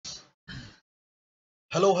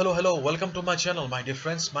Hello, welcome to my channel, my dear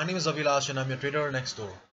friends. My name is Avilash and I'm your trader next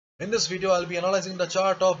door. In this video, I'll be analyzing the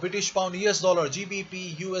chart of British Pound US Dollar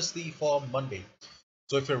GBP USD for Monday.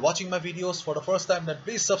 So if you're watching my videos for the first time, then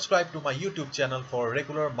please subscribe to my YouTube channel for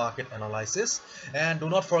regular market analysis. And do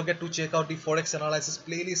not forget to check out the Forex analysis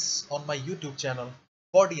playlist on my YouTube channel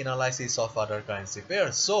for the analysis of other currency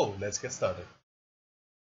pairs. So let's get started.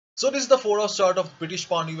 So this is the 4-hour chart of British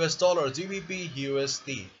Pound US Dollar GBP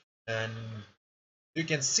USD. And you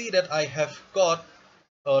can see that I have got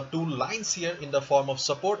two lines here in the form of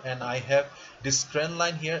support, and I have this trend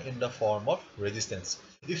line here in the form of resistance.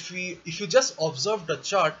 If you just observe the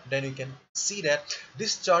chart, then you can see that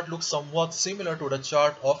this chart looks somewhat similar to the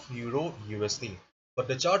chart of Euro USD. But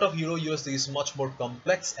the chart of Euro USD is much more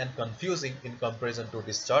complex and confusing in comparison to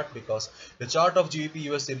this chart, because the chart of GBP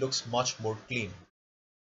USD looks much more clean.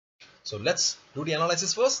 So let's do the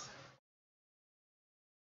analysis first.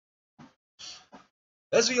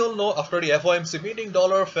 As we all know, after the FOMC meeting,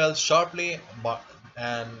 dollar fell sharply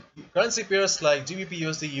and currency pairs like GBP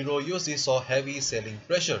USD, Euro USD saw heavy selling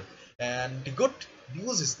pressure. And the good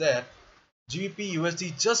news is that GBP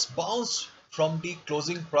USD just bounced from the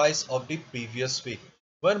closing price of the previous week.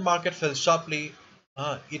 When market fell sharply,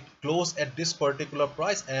 it closed at this particular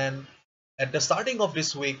price, and at the starting of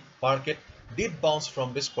this week, market did bounce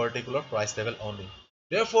from this particular price level only.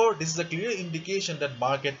 Therefore, this is a clear indication that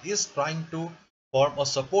market is trying to form a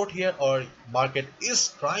support here, or market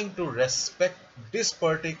is trying to respect this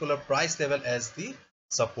particular price level as the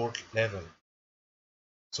support level.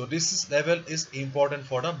 So this level is important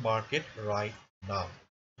for the market right now.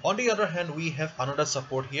 On the other hand, we have another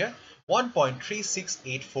support here,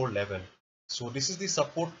 1.3684 level. So this is the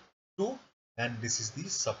support 2 and this is the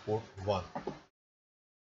support 1.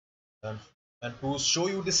 And to show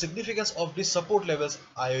you the significance of these support levels,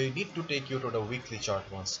 I need to take you to the weekly chart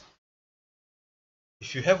once.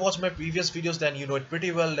 If you have watched my previous videos, then you know it pretty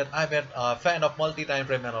well that I'm a fan of multi-time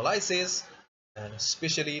frame analysis, and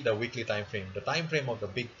especially the weekly time frame, the time frame of the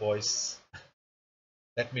big boys.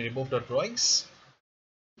 Let me remove the drawings.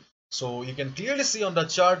 So you can clearly see on the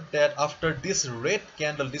chart that after this red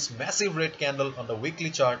candle, this massive red candle on the weekly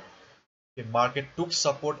chart, the market took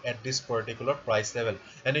support at this particular price level,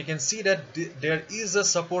 and you can see that there is a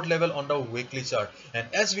support level on the weekly chart. And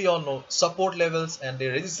as we all know, support levels and the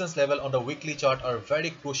resistance level on the weekly chart are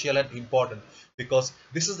very crucial and important, because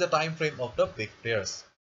this is the time frame of the big pairs.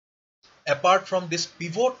 Apart from this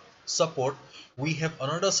pivot support, we have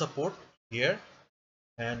another support here,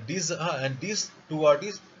 and these two are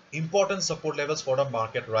these important support levels for the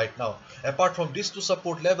market right now. Apart from these two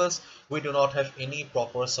support levels, we do not have any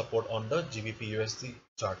proper support on the GBP USD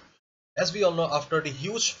chart. As we all know, after the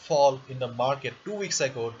huge fall in the market 2 weeks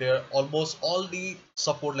ago, there almost all the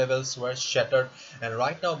support levels were shattered, and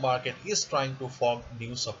right now market is trying to form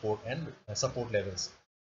new support and support levels.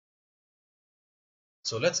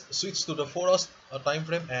 So let's switch to the 4-hour time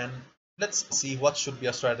frame and let's see what should be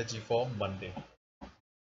a strategy for Monday.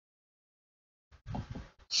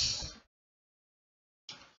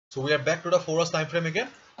 So we are back to the 4-hour time frame again.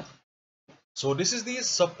 So this is the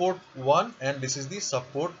support 1 and this is the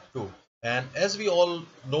support 2. And as we all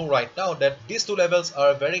know right now that these two levels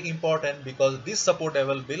are very important, because this support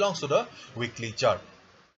level belongs to the weekly chart.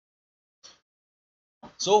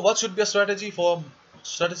 So what should be a strategy for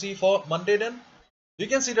Monday then? You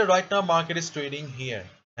can see that right now market is trading here.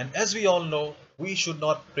 And as we all know, we should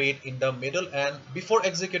not trade in the middle, and before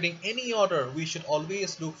executing any order, we should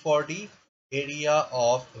always look for the area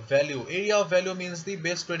of value. Area of value means the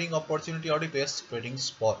best trading opportunity or the best trading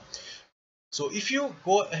spot. So if you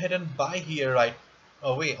go ahead and buy here right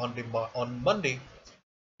away on Monday,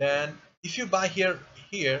 then if you buy here,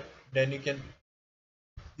 then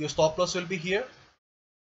your stop loss will be here,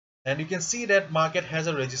 and you can see that market has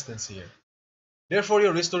a resistance here. Therefore,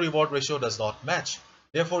 your risk to reward ratio does not match.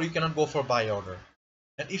 Therefore, you cannot go for buy order.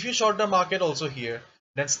 And if you short the market also here,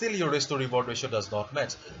 then still your risk to reward ratio does not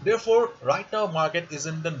match. Therefore, right now market is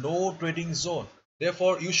in the no trading zone.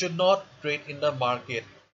 Therefore, you should not trade in the market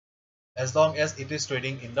as long as it is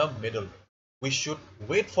trading in the middle. We should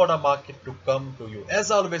wait for the market to come to you.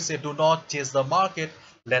 As I always say, do not chase the market,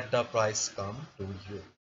 let the price come to you.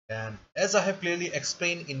 And as I have clearly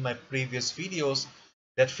explained in my previous videos,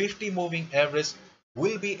 that 50 moving average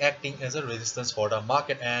will be acting as a resistance for the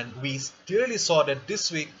market, and we clearly saw that this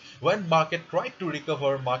week when market tried to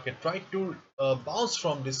recover, market tried to bounce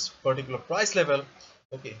from this particular price level,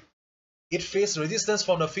 okay, it faced resistance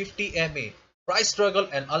from the 50 MA, price struggle,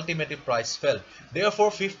 and ultimately price fell. Therefore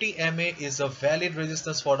 50 MA is a valid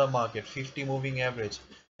resistance for the market, 50 moving average.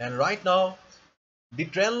 And right now the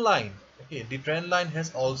trend line, okay, the trend line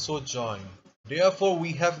has also joined. Therefore,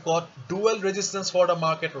 we have got dual resistance for the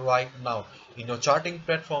market right now. In your charting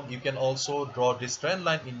platform, you can also draw this trend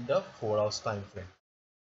line in the 4 hours time frame.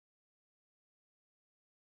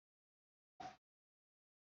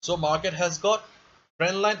 So market has got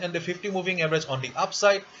trend line and the 50 moving average on the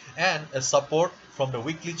upside and a support from the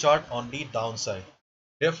weekly chart on the downside.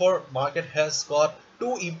 Therefore, market has got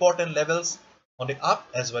two important levels on the up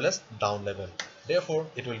as well as down level. Therefore,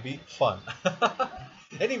 it will be fun.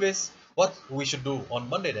 Anyways, what we should do on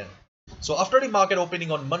Monday then? So after the market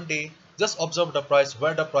opening on Monday, just observe the price,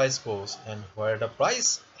 where the price goes and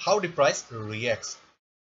how the price reacts.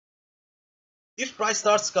 If price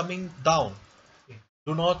starts coming down,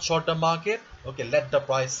 do not short the market. Okay, let the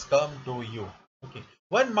price come to you. Okay,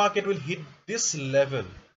 when market will hit this level,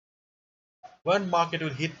 when market will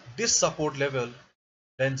hit this support level,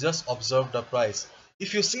 then just observe the price.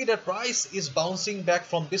 If you see that price is bouncing back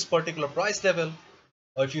from this particular price level,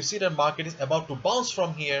 or if you see that market is about to bounce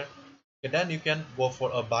from here, okay, then you can go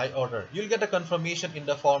for a buy order. You'll get a confirmation in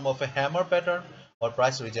the form of a hammer pattern or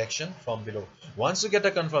price rejection from below. Once you get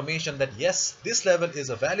a confirmation that yes, this level is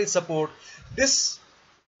a valid support, this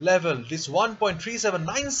level, this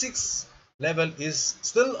 1.3796 level is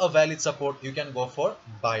still a valid support, you can go for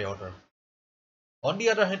buy order. On the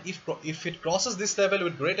other hand, if it crosses this level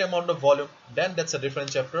with great amount of volume, then that's a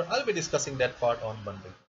different chapter. I'll be discussing that part on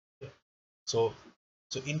Monday. Okay. So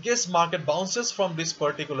in case market bounces from this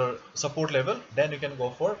particular support level, then you can go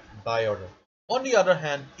for buy order. On the other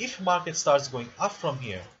hand, if market starts going up from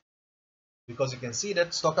here, because you can see that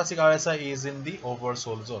stochastic RSI is in the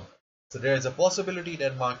oversold zone, so there is a possibility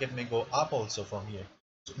that market may go up also from here.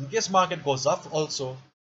 So in case market goes up also,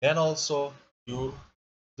 then also you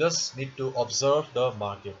just need to observe the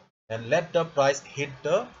market and let the price hit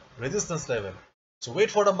the resistance level. So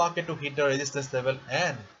wait for the market to hit the resistance level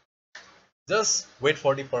and just wait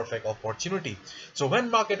for the perfect opportunity. So when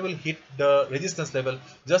market will hit the resistance level,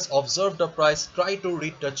 just observe the price, try to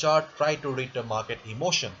read the chart, try to read the market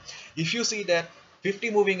emotion. If you see that 50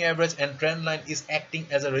 moving average and trend line is acting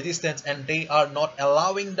as a resistance and they are not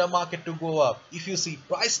allowing the market to go up, if you see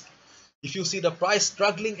the price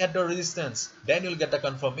struggling at the resistance, then you'll get the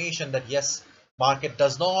confirmation that yes, market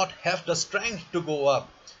does not have the strength to go up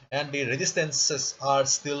and the resistances are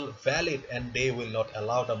still valid and they will not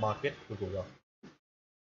allow the market to go up.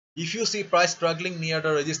 If you see price struggling near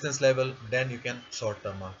the resistance level, then you can short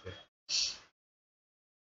the market.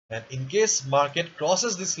 And in case market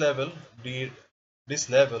crosses this level, this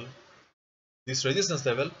resistance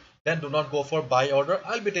level, then do not go for buy order.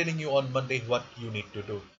 I'll be telling you on Monday what you need to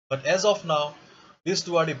do. But as of now, these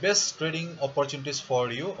two are the best trading opportunities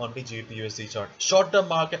for you on the GBP USD chart. Short the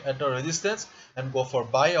market at the resistance and go for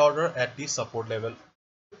buy order at the support level,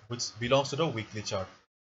 which belongs to the weekly chart.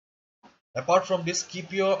 Apart from this,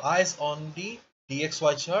 keep your eyes on the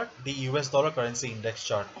DXY chart, the US dollar currency index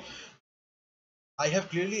chart. I have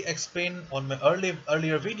clearly explained on my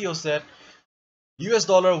earlier videos that US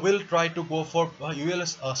dollar will try to go for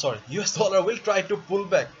US dollar will try to pull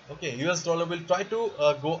back. Okay, US dollar will try to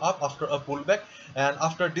go up after a pullback, and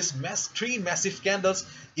after this three massive candles,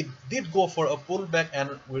 it did go for a pullback,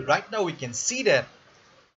 and right now we can see that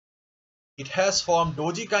it has formed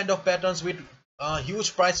doji kind of patterns with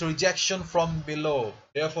huge price rejection from below.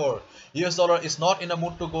 Therefore, US dollar is not in a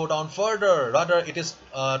mood to go down further. Rather, it is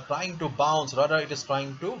trying to bounce. Rather, it is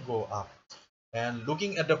trying to go up. And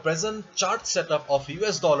looking at the present chart setup of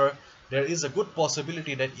US dollar, there is a good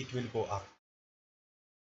possibility that it will go up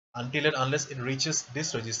until and unless it reaches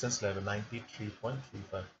this resistance level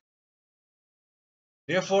 93.35.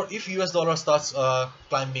 Therefore, if US dollar starts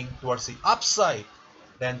climbing towards the upside,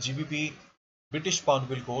 then GBP British pound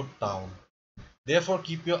will go down. Therefore,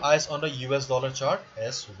 keep your eyes on the US dollar chart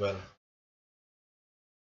as well.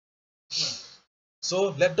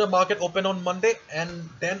 So let the market open on Monday, and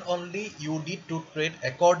then only you need to trade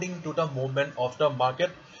according to the movement of the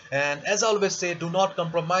market. And as I always say, do not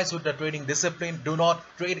compromise with the trading discipline. Do not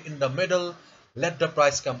trade in the middle. Let the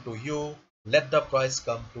price come to you. Let the price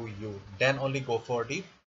come to you. Then only go for the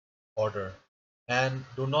order. And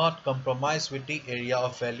do not compromise with the area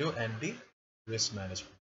of value and the risk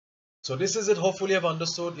management. So this is it. Hopefully you have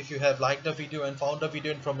understood. If you have liked the video and found the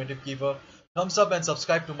video informative, give a thumbs up and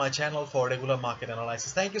subscribe to my channel for regular market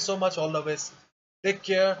analysis. Thank you so much. All the best. Take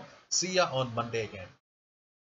care. See ya on Monday again.